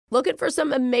Looking for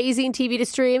some amazing TV to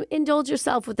stream? Indulge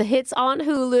yourself with the hits on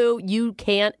Hulu you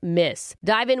can't miss.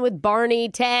 Dive in with Barney,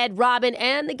 Ted, Robin,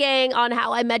 and the gang on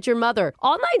How I Met Your Mother.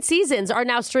 All 9 seasons are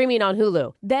now streaming on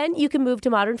Hulu. Then you can move to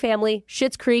Modern Family,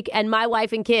 Schitt's Creek, and My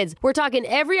Wife and Kids. We're talking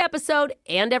every episode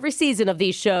and every season of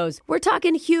these shows. We're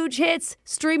talking huge hits,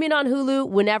 streaming on Hulu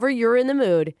whenever you're in the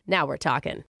mood. Now we're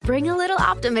talking. Bring a little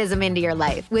optimism into your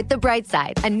life with The Bright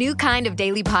Side, a new kind of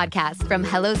daily podcast from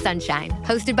Hello Sunshine,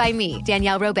 hosted by me,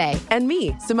 Danielle Robay. And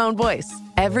me, Simone Boyce.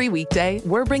 Every weekday,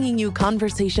 we're bringing you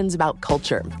conversations about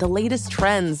culture, the latest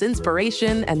trends,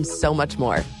 inspiration, and so much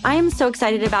more. I am so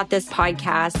excited about this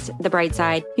podcast, The Bright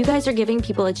Side. You guys are giving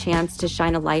people a chance to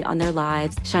shine a light on their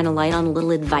lives, shine a light on a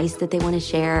little advice that they want to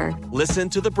share. Listen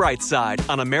to The Bright Side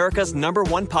on America's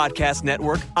 #1 podcast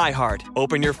network, iHeart.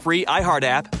 Open your free iHeart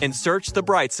app and search The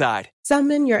Bright Side.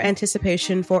 Summon your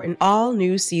anticipation for an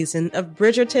all-new season of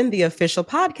Bridgerton, the official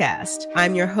podcast.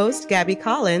 I'm your host, Gabby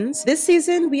Collins. This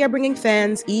season, we are bringing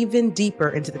fans even deeper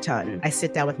into the ton. I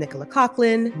sit down with Nicola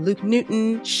Coughlan, Luke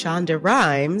Newton, Shonda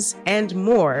Rhimes, and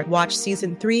more. Watch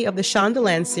season 3 of the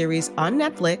Shondaland series on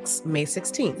Netflix, May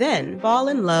 16th. Then fall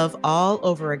in love all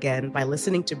over again by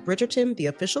listening to Bridgerton, the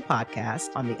official podcast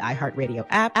on the iHeartRadio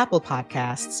app, Apple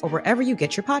Podcasts, or wherever you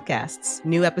get your podcasts.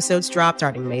 New episodes drop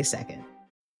starting May 2nd.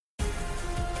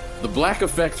 The Black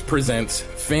Effect presents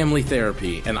Family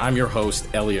Therapy, and I'm your host,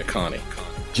 Elliot Connie.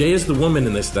 Jay is the woman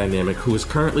in this dynamic who is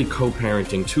currently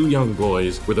co-parenting 2 young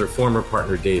boys with her former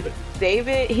partner, David.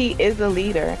 David, he is a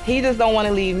leader. He just don't want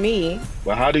to leave me.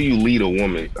 But how do you lead a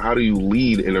woman? How do you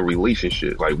lead in a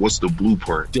relationship? Like, what's the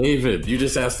blueprint? David, you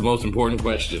just asked the most important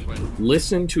question.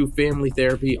 Listen to Family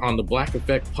Therapy on the Black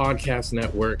Effect Podcast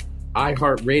Network,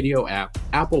 iHeartRadio app,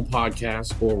 Apple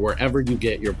Podcasts, or wherever you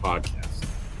get your podcasts.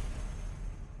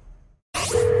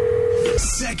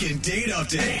 Second date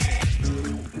update.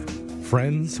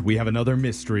 Friends, we have another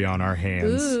mystery on our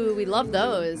hands. Ooh, we love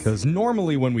those. Because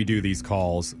normally when we do these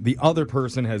calls, the other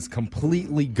person has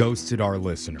completely ghosted our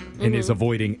listener and is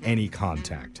avoiding any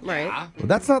contact. Right. Well,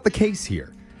 that's not the case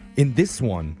here. In this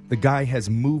one, the guy has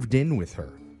moved in with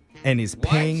her and is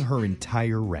paying her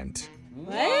entire rent.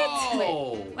 What?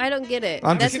 Wait, I don't get it.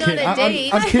 That's not a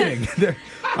date. I'm kidding.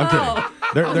 I'm kidding.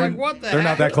 They're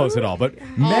not that close at all. But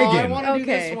Megan, I want to do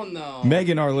this one, though.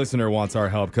 Megan, our listener, wants our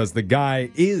help because the guy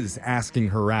is asking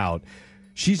her out.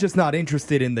 She's just not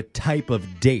interested in the type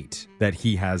of date that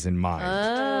he has in mind.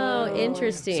 Oh,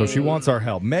 interesting. So she wants our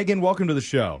help. Megan, welcome to the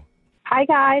show. Hi,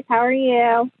 guys. How are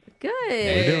you? Good.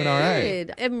 We're doing all right.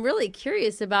 I'm really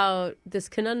curious about this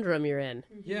conundrum you're in.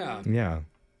 Yeah.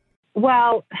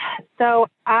 Well, so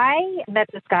I met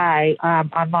this guy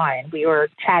online. We were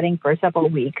chatting for several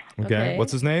weeks. Okay.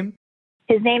 What's his name?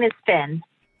 His name is Finn.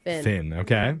 Finn.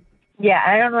 Okay. Yeah,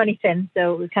 I don't know any Finn,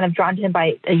 so I was kind of drawn to him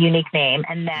by a unique name.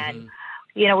 And then,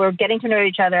 we were getting to know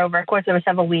each other over the course of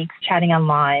several weeks, chatting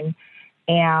online.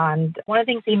 And one of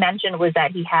the things he mentioned was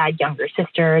that he had younger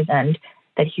sisters and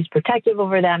that he's protective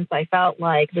over them. So I felt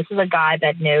like this is a guy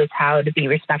that knows how to be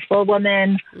respectful of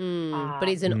women. But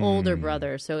he's an older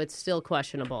brother, so it's still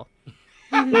questionable.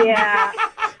 Yeah.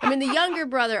 I mean, the younger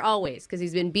brother always, because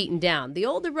he's been beaten down. The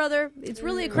older brother, it's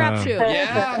really a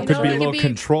crapshoot. Could be a little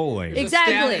controlling.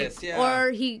 Exactly. Status, yeah.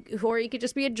 Or he could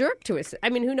just be a jerk to us. I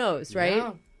mean, who knows, right?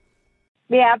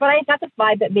 Yeah, but I got the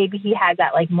vibe that maybe he has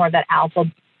that, more of that alpha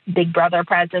big brother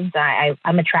presence.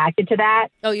 I'm attracted to that.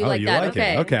 Oh, you like that? Like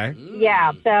okay. it. Okay.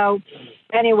 Yeah. So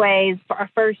anyways, for our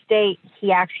first date,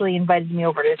 he actually invited me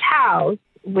over to his house,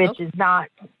 which is not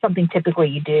something typically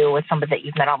you do with somebody that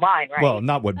you've met online, right? Well,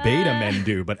 not what beta men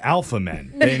do, but alpha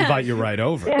men. They invite you right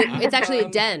over. It's actually a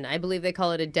den. I believe they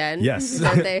call it a den. Yes.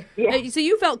 So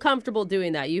you felt comfortable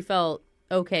doing that. You felt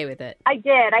okay with it. I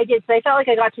did. So I felt like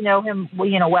I got to know him,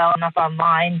 well enough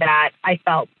online that I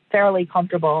felt fairly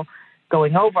comfortable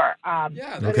going over.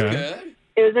 That's good.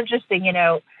 It was interesting,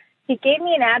 He gave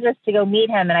me an address to go meet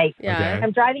him, and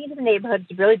I'm driving into the neighborhood.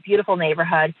 It's a really beautiful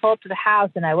neighborhood. Pull up to the house,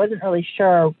 and I wasn't really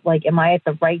sure, am I at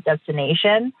the right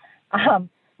destination? It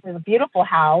was a beautiful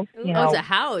house. Oh, it's a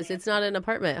house. It's not an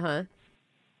apartment, huh?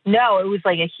 No, it was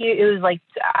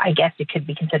I guess it could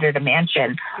be considered a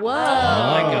mansion. Whoa.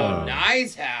 Like a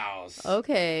nice house.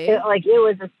 Okay. It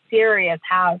was a serious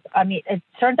house. I mean, it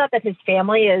turns out that his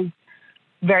family is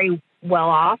very well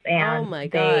off, and oh my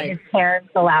God. His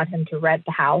parents allowed him to rent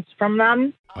the house from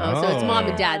them. Oh, so it's mom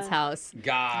and dad's house.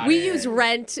 We use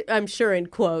rent, I'm sure, in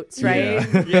quotes, right?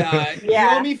 Yeah. You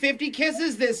owe me 50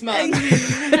 kisses this month.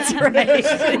 That's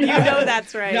right. You know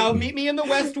that's right. Now meet me in the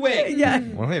West Wing. Yeah.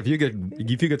 Well, hey, if you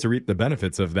get to reap the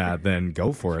benefits of that, then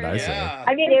go for it, I say.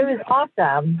 I mean, it was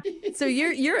awesome. So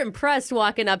you're impressed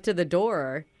walking up to the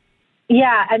door.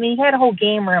 Yeah, I mean, he had a whole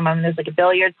game room. I mean, there's like a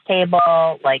billiards table,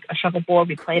 like a shuffleboard.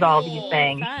 We played all these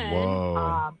things.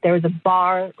 Whoa. There was a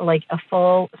bar, like a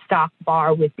full stock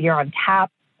bar with beer on tap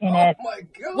in it. my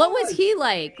God. What was he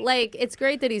like? Like, it's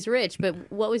great that he's rich, but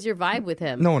what was your vibe with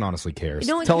him? No one honestly cares.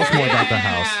 No one Tell us cares. more about the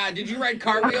house. Yeah, did you ride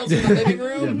cartwheels in the living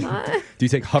room? Do you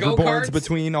take hoverboards Go-karts?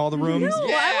 between all the rooms? No,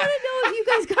 I want to know if you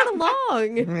guys got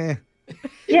along. Eh.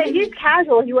 Yeah, he's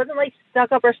casual. He wasn't like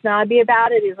stuck up or snobby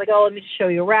about it. He was like, "Oh, let me just show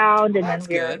you around," and That's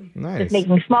then we were good. Nice. just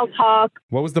making small talk.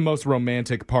 What was the most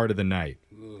romantic part of the night?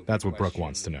 That's what Brooke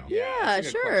wants to know. Yeah, that's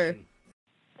a good sure. question.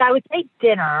 So I would say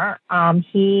dinner.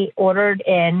 He ordered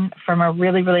in from a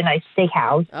really, really nice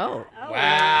steakhouse. Oh.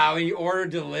 Wow, he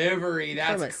ordered delivery.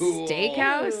 That's From a cool.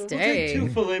 steakhouse? We'll take 2 Dang.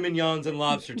 filet mignons and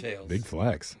lobster tails. Big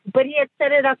flex. But he had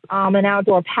set it up an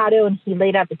outdoor patio, and he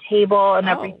laid out the table and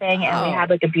Oh, everything, and we wow. had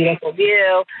like a beautiful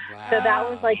view. So that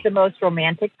was like the most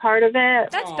romantic part of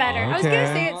it. That's better. I was going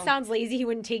to say it sounds lazy. He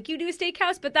wouldn't take you to a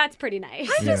steakhouse, but that's pretty nice.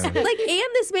 I just, and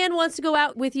this man wants to go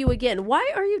out with you again.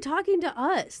 Why are you talking to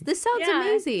us? This sounds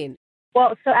amazing.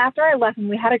 Well, so after I left him,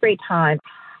 we had a great time.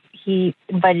 He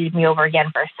invited me over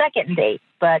again for a second date,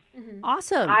 but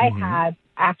Awesome. I had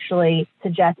actually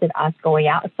suggested us going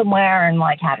out somewhere and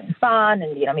like having fun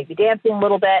and, maybe dancing a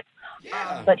little bit.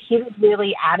 But he was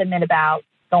really adamant about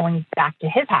going back to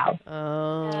his house.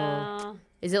 Oh.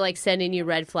 Is it like sending you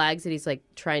red flags that he's like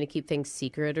trying to keep things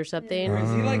secret or something? Or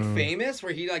is he like famous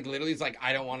where he like literally is like,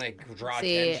 I don't want to draw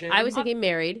See, attention? I was thinking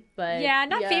married, but Yeah,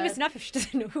 not famous enough if she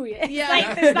doesn't know who he is. Yeah.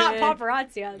 Like, there's not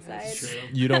paparazzi outside.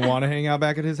 You don't want to hang out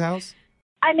back at his house?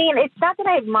 I mean, it's not that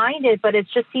I minded, but it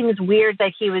just seems weird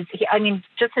that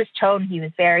just his tone, he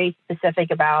was very specific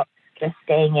about just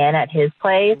staying in at his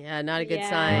place. Yeah, not a good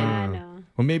sign.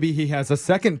 Well, maybe he has a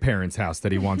second parent's house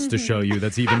that he wants to show you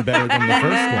that's even better than the first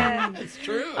one. That's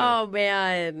true. Oh,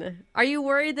 man. Are you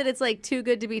worried that it's like too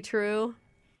good to be true?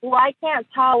 Well, I can't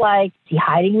tell, like, is he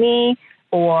hiding me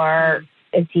or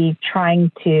is he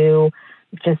trying to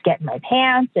just get in my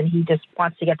pants and he just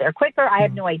wants to get there quicker? I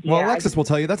have no idea. Well, Alexis will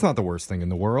tell you that's not the worst thing in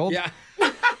the world. Yeah.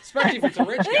 Especially if it's a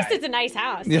rich At least guy. it's a nice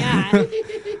house. Yeah.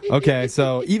 Yeah. Okay,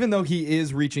 so even though he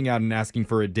is reaching out and asking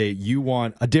for a date, you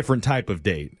want a different type of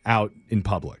date out in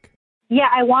public. Yeah,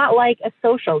 I want, like, a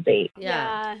social date.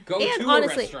 Yeah. Go And to a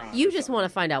honestly, restaurant. you just want to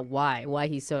find out why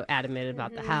he's so adamant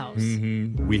about the house.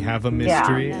 We have a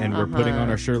mystery, and we're putting on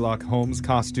our Sherlock Holmes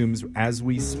costumes as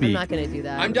we speak. I'm not going to do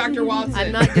that. I'm Dr. Watson.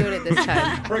 I'm not doing it this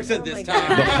time. Brooke said this time.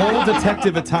 The whole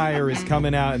detective attire is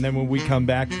coming out, and then when we come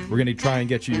back, we're going to try and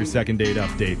get you your second date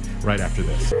update right after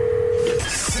this.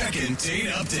 Second date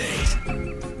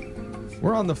update.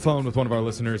 We're on the phone with one of our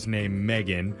listeners named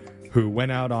Megan, who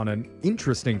went out on an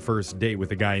interesting first date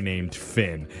with a guy named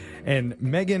Finn. And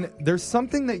Megan, there's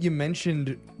something that you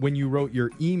mentioned when you wrote your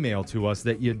email to us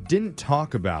that you didn't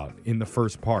talk about in the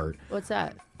first part. What's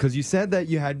that? Because you said that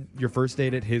you had your first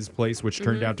date at his place, which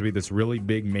turned out to be this really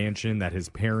big mansion that his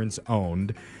parents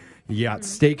owned. You got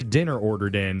steak dinner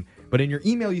ordered in. But in your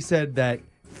email, you said that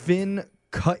Finn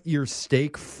cut your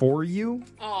steak for you.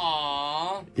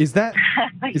 Aww. Is that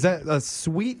a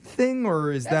sweet thing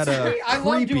or is that a sweet. I love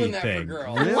creepy doing that for thing?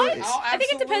 girls. Really? What? I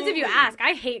think it depends if you ask.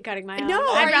 I hate cutting my own. No,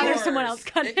 I'd of rather course. someone else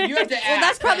cut it. You have to ask. Well,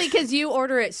 that's probably because you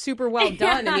order it super well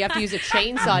done and you have to use a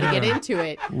chainsaw to get into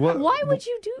it. Why would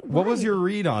you do What was your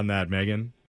read on that,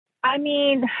 Megan? I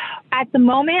mean, at the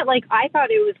moment, like, I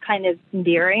thought it was kind of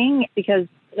endearing because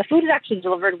the food is actually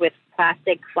delivered with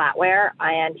plastic flatware,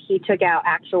 and he took out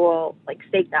actual, like,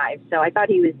 steak knives. So I thought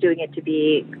he was doing it to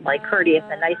be, like, courteous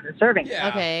and nice and serving. Yeah.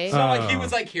 Okay. So like he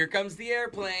was like, here comes the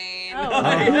airplane.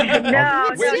 No,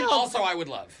 Which no. also I would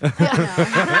love.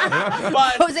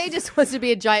 But Jose just wants to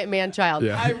be a giant man child.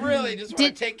 Yeah. I really just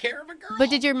want to take care of a girl. But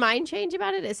did your mind change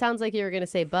about it? It sounds like you were going to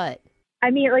say but. I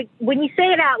mean, like, when you say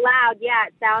it out loud, yeah,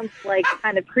 it sounds, like,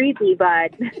 kind of creepy,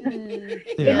 but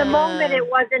in the moment, it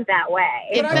wasn't that way.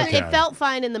 It felt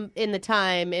fine in the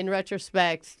time. In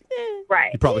retrospect,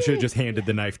 right. You probably should have just handed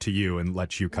the knife to you and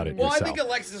let you cut it Well, yourself. I think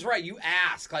Alexis is right. You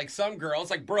ask. Like some girls,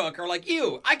 like Brooke, are like,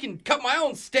 ew, I can cut my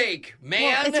own steak, man.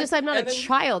 Well, it's just I'm not a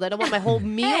child. I don't want my whole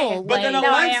meal. But then like,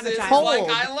 Alexis is like, cold.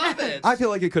 I love it. I feel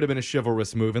like it could have been a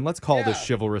chivalrous move, and let's call this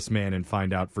chivalrous man and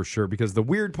find out for sure, because the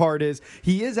weird part is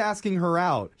he is asking her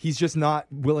out. He's just not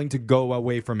willing to go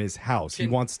away from his house. He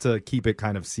wants to keep it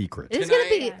kind of secret. This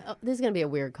is gonna be a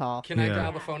weird call. Can I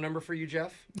dial the phone number for you,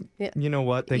 Jeff? You know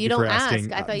what? Thank You you for don't ask.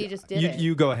 asking. I thought you just did you, it.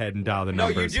 You go ahead and dial the No,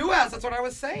 numbers. you do ask. That's what I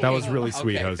was saying. That was really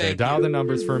sweet, Okay, Jose. thank Dial you. the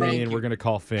numbers for me, Thank and you. we're going to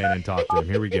call Finn and talk to him.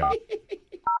 Here we go.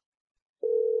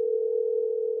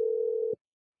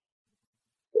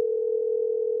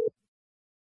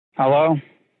 Hello?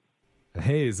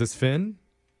 Hey, is this Finn?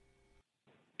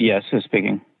 Yes, who's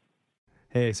speaking?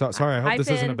 Hey, sorry. I hope Hi, this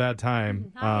isn't Finn. a bad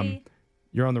time. Hi.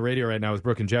 You're on the radio right now with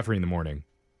Brooke and Jeffrey in the morning.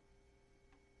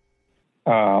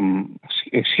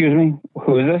 Excuse me?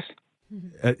 Who is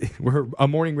this? We're a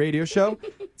morning radio show.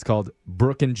 It's called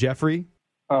Brooke and Jeffrey.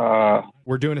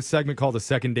 We're doing a segment called a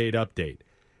Second Date Update.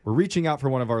 We're reaching out for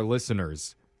one of our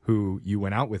listeners who you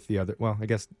went out with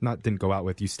didn't go out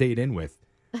with, you stayed in with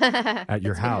at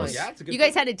your house. Yeah, you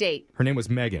guys had a date. Her name was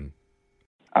Megan.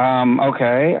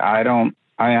 Okay. I don't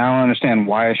understand.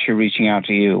 Why is she reaching out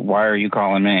to you? Why are you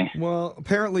calling me? Well,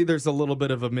 apparently there's a little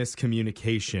bit of a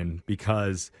miscommunication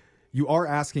because you are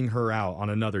asking her out on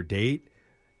another date.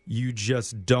 You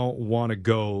just don't want to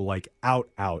go like out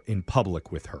in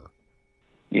public with her.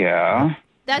 Yeah.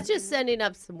 That's just sending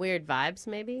up some weird vibes,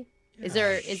 maybe? Is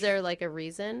there like a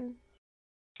reason?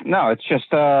 No, it's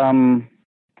just I'm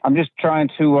just trying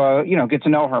to get to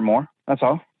know her more. That's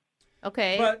all.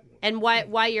 Okay. And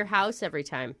why your house every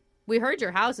time? We heard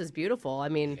your house is beautiful. I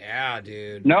mean, yeah,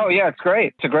 dude. No, yeah, it's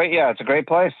great. It's a great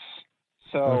place.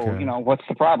 So, Okay. What's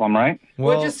the problem, right?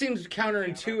 Well, it just seems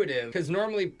counterintuitive because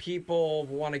normally people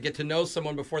want to get to know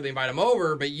someone before they invite them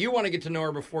over, but you want to get to know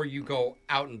her before you go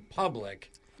out in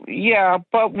public. Yeah,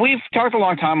 but we've talked a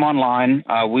long time online.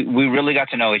 We really got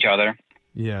to know each other.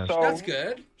 Yeah. So, That's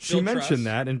good. She Build mentioned trust.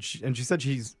 that, and she said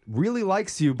she really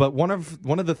likes you. But one of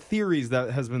the theories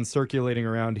that has been circulating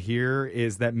around here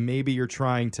is that maybe you're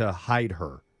trying to hide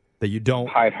her, that you don't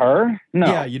hide her. No.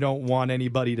 Yeah, you don't want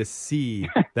anybody to see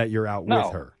that you're out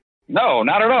with her. No,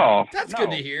 not at all. That's good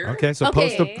to hear. Okay, so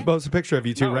post a picture of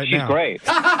you two right she's now. great.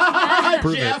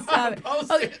 Prove Jeff, it.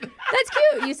 that's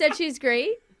cute. You said she's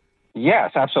great?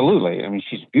 Yes, absolutely. I mean,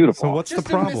 she's beautiful. So what's Just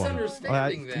the a problem?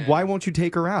 misunderstanding, then. Why won't you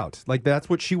take her out? Like that's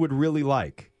what she would really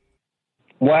like.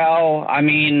 Well, I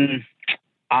mean,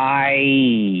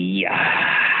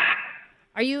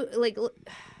 Are you like?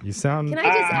 You sound. Can I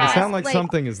just you ask, sound like like-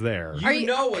 something is there. You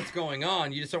know what's going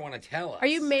on. You just don't want to tell us. Are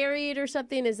you married or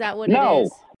something? Is that what No. it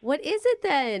is? What is it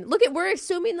then? Look we're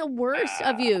assuming the worst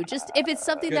of you. Just if it's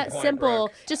something Good that point, simple,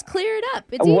 Brooke. just clear it up.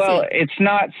 It's well, easy. it's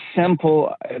not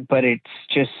simple, but it's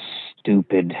just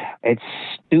stupid. It's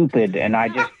stupid, and I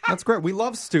just That's great. We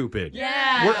love stupid.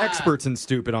 Yeah. We're experts in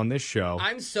stupid on this show.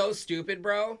 I'm so stupid,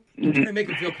 bro. I'm trying to make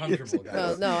him feel comfortable,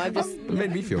 guys. No, I'm just It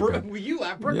made me feel Brooke, good. will you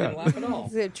laugh? Brooke Yeah. didn't laugh at all.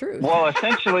 the truth. well,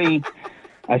 essentially,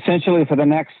 for the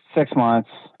next 6 months,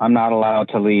 I'm not allowed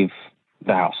to leave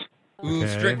the house. Ooh,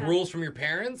 Okay. strict rules from your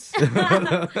parents?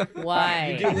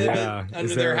 Why? You do live Yeah. under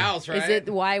Is their there- house, right? Is it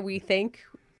why we think?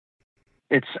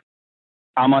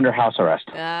 I'm under house arrest.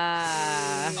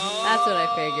 That's what I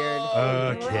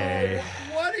figured. Okay.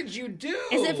 What did you do?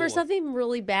 Is it for something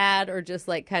really bad or just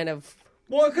like kind of?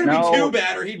 Well, it couldn't No. be too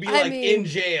bad, or he'd be I like mean- in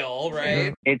jail,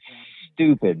 right? It's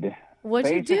stupid.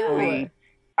 What'd you do? Basically,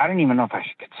 I don't even know if I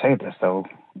could say this though.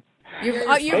 You've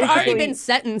Basically- already been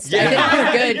sentenced. Yeah.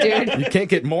 I think you're good, dude. You can't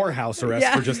get more house arrest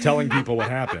Yeah. for just telling people what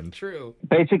happened. True.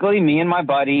 Basically, me and my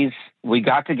buddies, we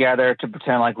got together to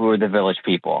pretend like we were the Village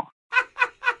People.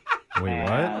 Wait,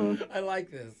 what? And I like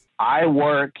this. I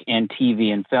work in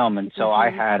TV and film, and so I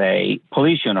had a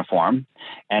police uniform,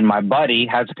 and my buddy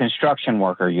has a construction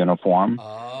worker uniform.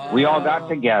 We all got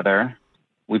together.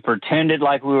 We pretended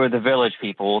like we were the Village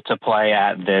People to play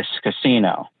at this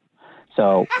casino.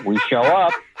 So we show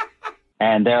up,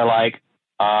 and they're like,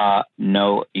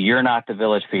 no, you're not the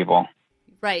Village People.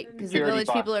 Right, because the Security village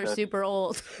people are boxes. super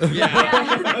old.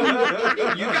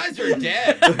 Yeah. You guys are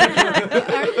dead.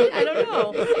 I don't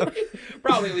know.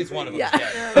 Probably at least one of them's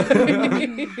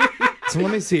dead. So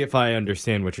let me see if I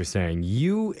understand what you're saying.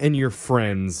 You and your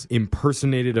friends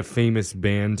impersonated a famous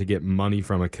band to get money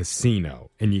from a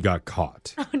casino, and you got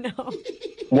caught. Oh, no.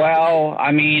 Well,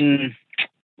 I mean,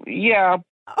 yeah.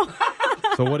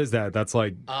 So what is that? That's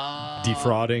like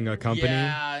defrauding a company?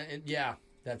 Yeah,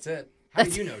 that's it. How do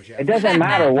you know, Jeff? It doesn't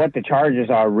matter what the charges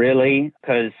are, really,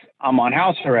 because I'm on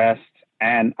house arrest,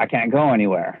 and I can't go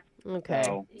anywhere. Okay.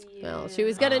 So, Well, she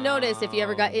was going to notice if you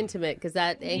ever got intimate because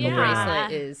that ankle Yeah.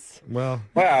 bracelet is. Well,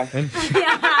 well, and,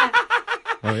 Yeah.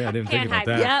 oh yeah, I didn't think Can't about hide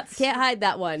that. Yep, can't hide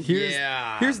that one.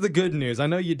 Here's the good news. I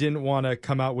know you didn't want to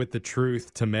come out with the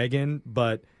truth to Megan,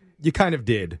 but you kind of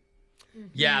did.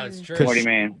 Yeah, that's true. 'Cause what do you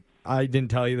mean? I didn't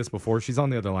tell you this before. She's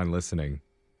on the other line listening.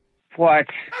 What?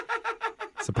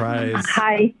 Surprise.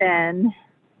 Hi, Ben.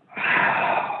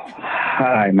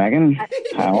 Hi, Megan.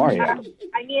 How are you?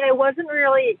 I mean, I wasn't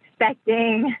really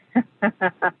expecting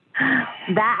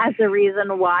that as the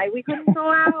reason why we couldn't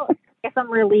go out. I guess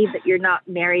I'm relieved that you're not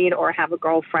married or have a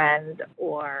girlfriend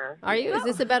or... Are you? Is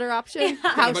this a better option? Yeah.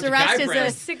 House Bunch of arrest guy is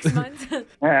friends. 6 months.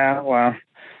 Yeah, well,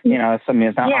 You know, it's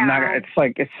not. Yeah. I'm not. It's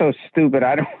like it's so stupid.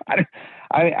 I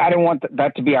don't want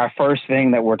that to be our first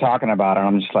thing that we're talking about, and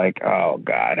I'm just like, oh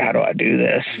God, how do I do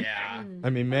this? Yeah. I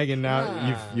mean, Megan,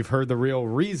 now you've heard the real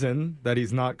reason that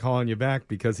he's not calling you back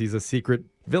because he's a secret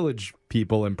Village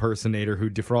People impersonator who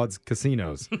defrauds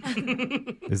casinos.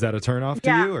 Is that a turnoff to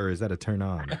you, or is that a turn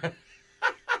on?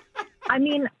 I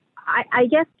mean, I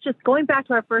guess just going back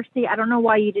to our first date, I don't know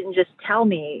why you didn't just tell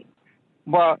me.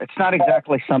 Well, it's not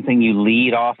exactly something you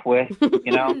lead off with,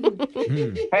 you know.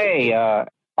 Hey,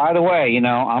 by the way, you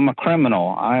know, I'm a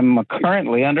criminal. I'm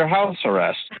currently under house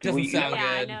arrest. Doesn't sound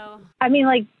good. I mean,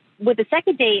 like, with the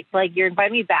second date, like, you're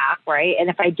inviting me back, right? And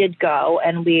if I did go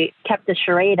and we kept the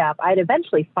charade up, I'd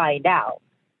eventually find out.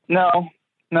 No,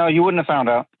 you wouldn't have found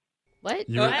out. What?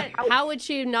 How would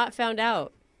she not found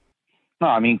out? No,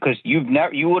 I mean, because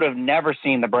you would have never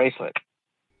seen the bracelet.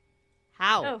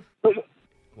 How?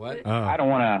 What? I don't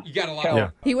want to. You got a lot. Yeah.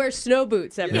 He wears snow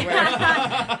boots everywhere.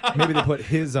 Maybe they put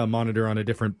his monitor on a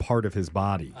different part of his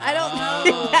body. I don't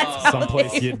think that's how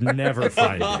Someplace you'd never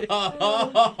find it. It's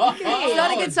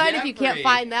not a good sign if you can't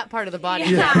find that part of the body.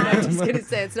 Yeah. I'm just going to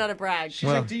say it's not a brag. She's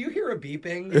like, do you hear a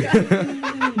beeping?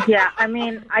 Yeah, I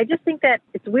mean, I just think that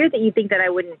it's weird that you think that I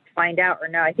wouldn't find out or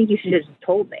no. I think you should have just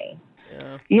told me.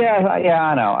 Yeah,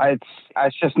 I know.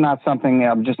 It's just not something.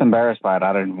 I'm just embarrassed by it.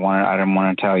 I didn't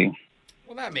want to tell you.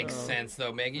 Well, that makes sense,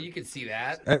 though, Megan. You can see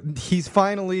that. He's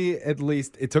finally, at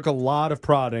least, it took a lot of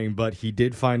prodding, but he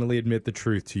did finally admit the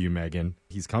truth to you, Megan.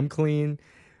 He's come clean.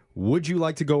 Would you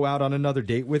like to go out on another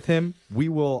date with him? We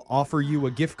will offer you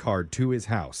a gift card to his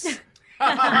house.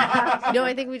 No,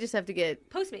 I think we just have to get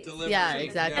Postmates. Yeah,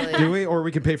 exactly. Do we? Or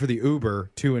we can pay for the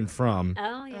Uber to and from.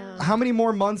 Oh, yeah. How many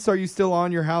more months are you still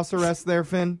on your house arrest there,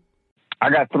 Finn? I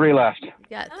got 3 left.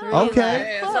 Yeah, 3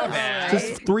 Okay. That's not bad.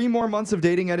 Just 3 more months of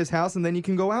dating at his house, and then you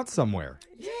can go out somewhere.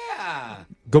 Yeah.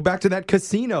 Go back to that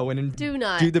casino and Do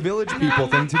not. do the Village People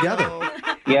thing together.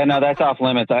 Yeah, no, that's off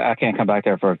limits. I can't come back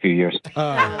there for a few years.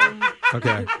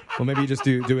 Okay. Well, maybe you just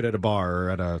do it at a bar or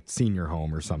at a senior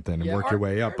home or something and work your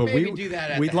way up. But maybe do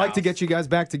that at we'd the like to house. get you guys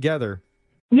back together.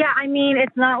 Yeah, I mean,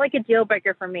 it's not like a deal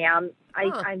breaker for me.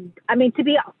 I mean, to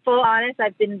be full honest,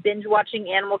 I've been binge watching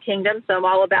Animal Kingdom, so I'm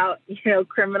all about,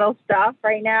 criminal stuff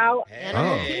right now.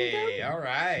 Hey, all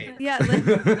right. Yeah.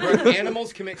 Look,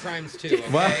 animals commit crimes too,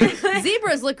 okay?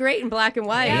 Zebras look great in black and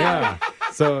white. Yeah.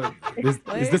 So is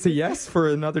this a yes for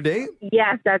another date?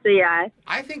 Yes, that's a yes.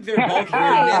 I think they're both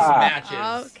really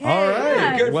mismatches. Okay. All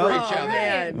right. They're good Well, for each other.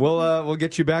 Man. we'll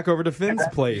get you back over to Finn's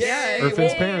place Yeah, or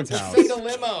Finn's hey, parents' we'll house. send a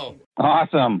limo.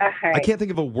 Awesome. I can't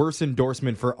think of a worse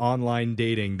endorsement for online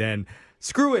dating than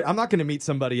screw it. I'm not going to meet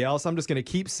somebody else. I'm just going to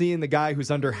keep seeing the guy who's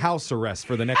under house arrest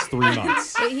for the next 3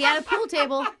 months. But he had a pool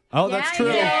table. Oh, that's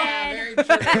true. Yeah, very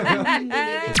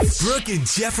true. Brooke and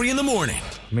Jeffrey in the morning.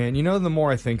 Man, the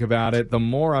more I think about it, the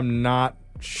more I'm not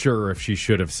sure if she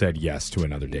should have said yes to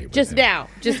another date with Just him. now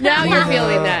you're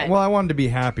feeling that. Well, I wanted to be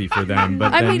happy for them,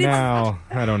 but I then mean, it's- now,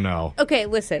 I don't know. Okay,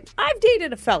 listen. I've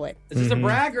dated a felon. Is this a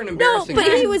brag or an No, embarrassing but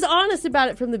thing? he was honest about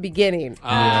it from the beginning.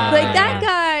 Yeah. Like, that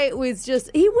guy was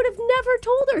he would have never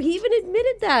told her. He even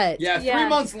admitted that. Yeah, 3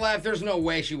 months left. There's no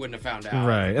way she wouldn't have found out.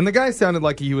 Right. And the guy sounded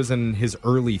like he was in his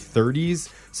early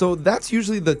 30s. So that's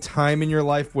usually the time in your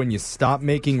life when you stop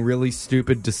making really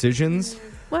stupid decisions.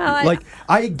 Well,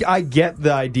 I get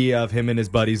the idea of him and his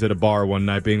buddies at a bar one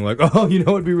night being like, oh,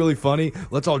 it'd be really funny.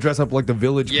 Let's all dress up like the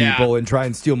Village People and try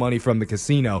and steal money from the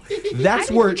casino. That's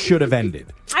where it should have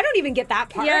ended. I don't even get that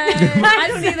part. Yeah, I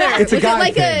don't either. It's a was guy it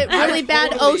like thing. a really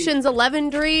bad Ocean's 11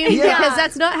 dream? Yeah. Because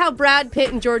that's not how Brad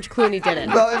Pitt and George Clooney did it.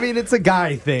 Well, I mean, it's a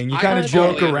guy thing. You I kind of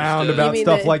joke totally around understood. about You mean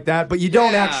stuff the- like that, but you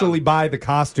don't Yeah. actually buy the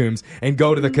costumes and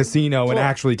go to the casino and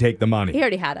actually take the money. He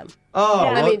already had him. Oh,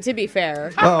 I well, mean, to be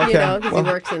fair, Oh, okay. because Well, he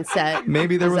works in set.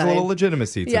 maybe there was a design. little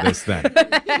legitimacy to Yeah. this then.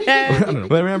 I don't know.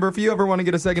 But remember, if you ever want to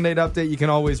get a second date update, you can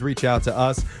always reach out to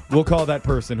us. We'll call that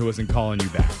person who isn't calling you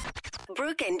back.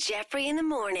 Brooke and Jeffrey in the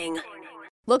morning.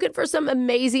 Looking for some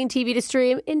amazing TV to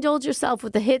stream? Indulge yourself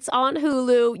with the hits on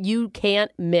Hulu you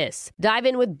can't miss. Dive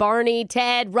in with Barney,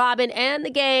 Ted, Robin, and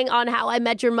the gang on How I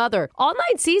Met Your Mother. All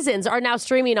 9 seasons are now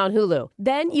streaming on Hulu.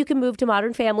 Then you can move to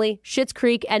Modern Family, Schitt's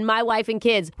Creek, and My Wife and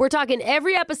Kids. We're talking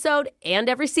every episode and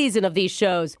every season of these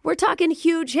shows. We're talking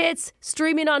huge hits,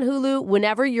 streaming on Hulu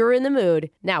whenever you're in the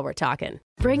mood. Now we're talking.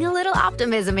 Bring a little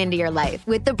optimism into your life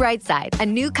with The Bright Side, a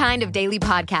new kind of daily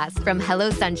podcast from Hello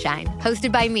Sunshine,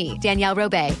 hosted by me, Danielle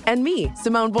Robay. And me,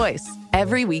 Simone Boyce.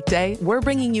 Every weekday, we're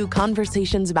bringing you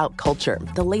conversations about culture,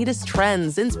 the latest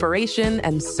trends, inspiration,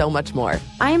 and so much more.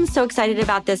 I am so excited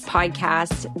about this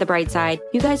podcast, The Bright Side.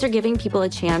 You guys are giving people a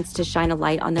chance to shine a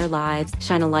light on their lives,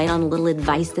 shine a light on a little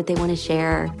advice that they want to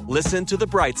share. Listen to The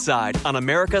Bright Side on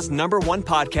America's #1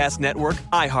 podcast network,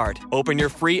 iHeart. Open your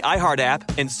free iHeart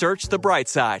app and search The Bright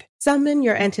Side. Summon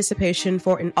your anticipation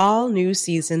for an all-new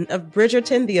season of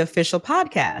Bridgerton, the official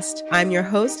podcast. I'm your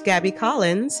host, Gabby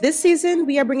Collins. This season,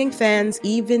 we are bringing fans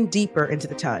even deeper into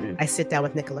the ton. I sit down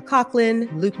with Nicola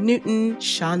Coughlan, Luke Newton,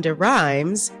 Shonda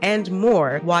Rhimes, and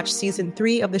more. Watch season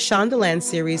 3 of the Shondaland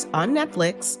series on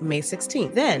Netflix, May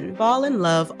 16th. Then fall in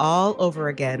love all over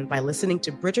again by listening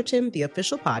to Bridgerton, the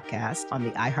official podcast on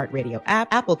the iHeartRadio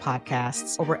app, Apple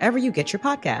Podcasts, or wherever you get your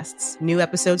podcasts. New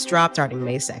episodes drop starting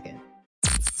May 2nd.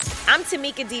 I'm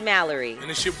Tamika D. Mallory. And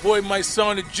it's your boy, my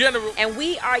son, the General. And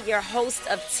we are your hosts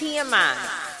of TMI.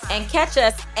 And catch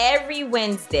us every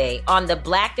Wednesday on the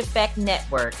Black Effect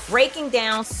Network, breaking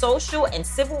down social and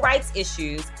civil rights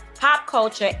issues, pop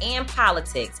culture, and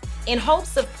politics in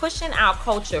hopes of pushing our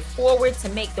culture forward to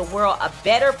make the world a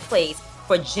better place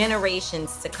for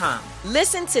generations to come.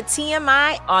 Listen to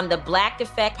TMI on the Black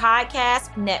Effect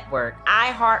Podcast Network,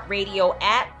 iHeartRadio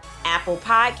app, Apple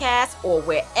Podcasts, or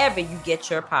wherever you get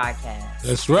your podcasts.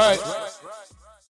 That's right.